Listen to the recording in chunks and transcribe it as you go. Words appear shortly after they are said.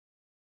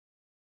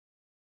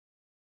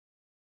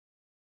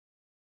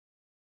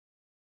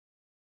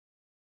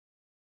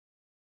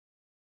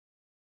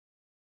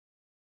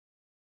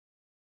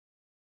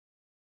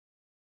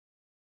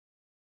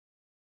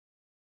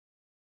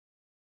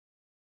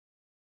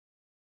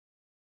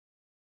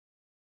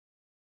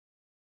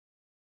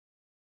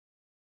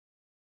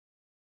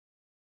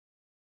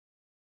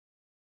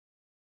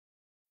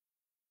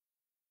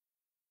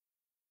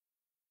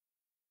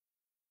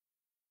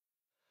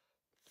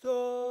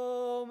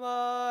Though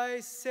my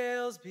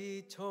sails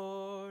be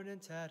torn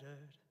and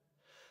tattered,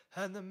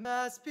 and the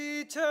mast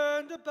be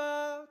turned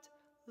about,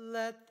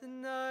 let the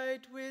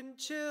night wind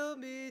chill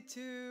me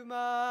to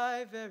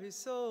my very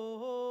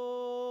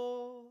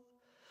soul.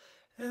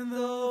 And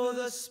though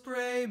the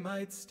spray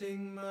might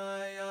sting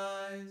my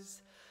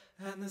eyes,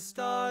 and the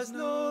stars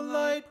no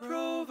light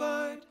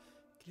provide,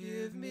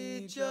 give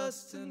me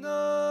just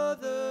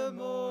another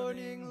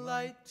morning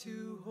light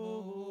to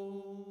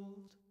hold.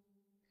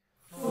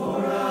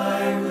 For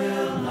I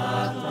will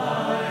not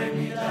lie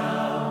me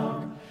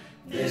down,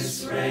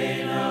 this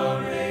rain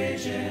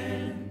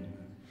a-raging.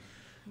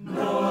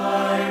 No,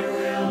 I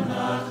will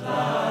not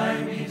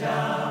lie me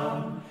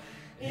down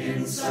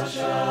in such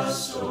a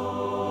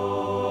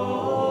storm.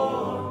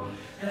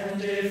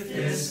 And if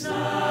this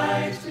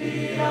night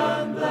be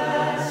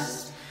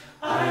unblessed,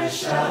 I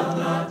shall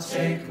not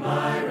take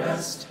my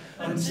rest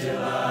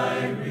until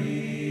I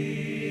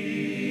reach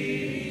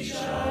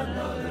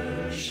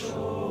another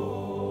shore.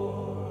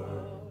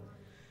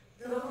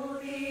 Though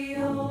the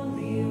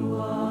only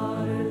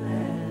water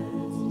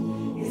left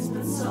is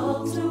but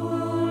salt to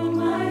wound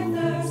my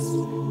thirst,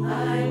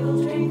 I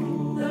will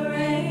drink the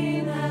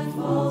rain that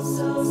falls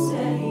so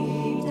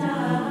steady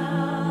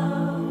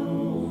down.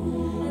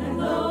 And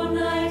though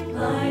night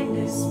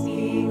blindness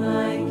be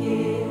my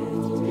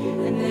gift,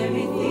 and there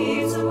be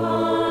thieves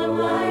upon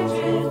my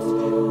drift,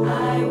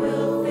 I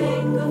will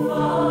thank the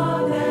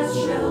fog that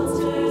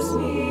shelters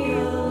me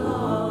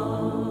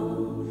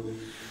along.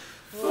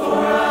 For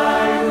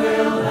I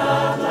will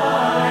not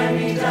lie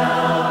me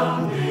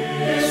down,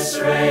 this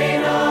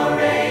rain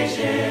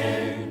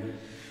a-raging.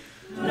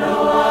 No,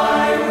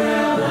 I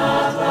will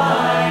not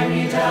lie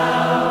me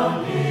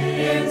down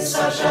in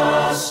such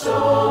a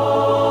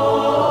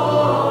storm.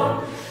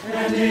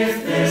 And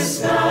if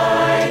this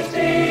night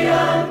be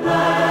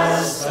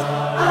unblessed,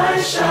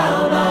 I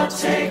shall not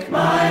take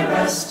my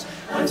rest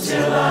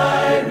until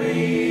I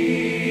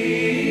reach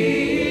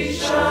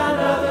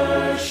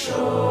another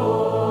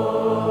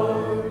shore.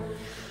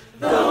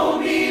 Though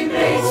me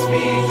mates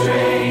be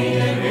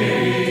drained and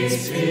wearied,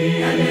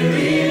 and they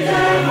leave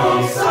their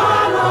hopes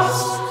are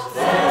lost,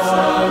 there's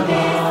no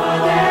need for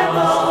their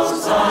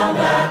bones on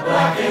that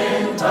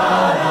blackened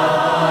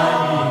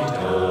island.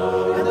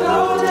 And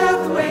though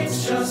death waits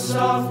just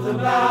off the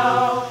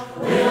bow,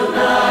 will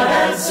not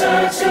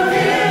answer to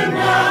him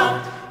now.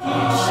 He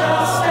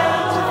shall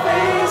stand to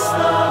face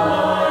the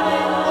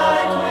morning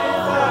light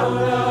without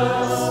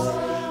us.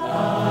 I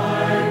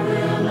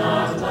will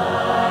not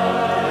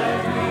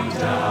lie me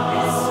down.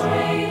 This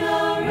rain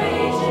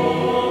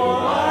a-raging. Oh,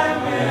 I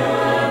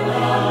will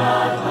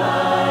not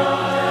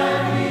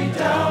lie me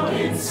down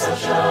in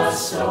such a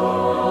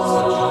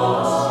storm.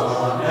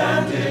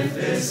 And if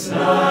this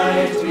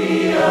night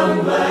be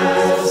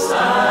unblessed, I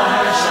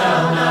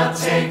shall not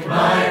take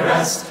my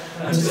rest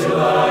until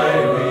I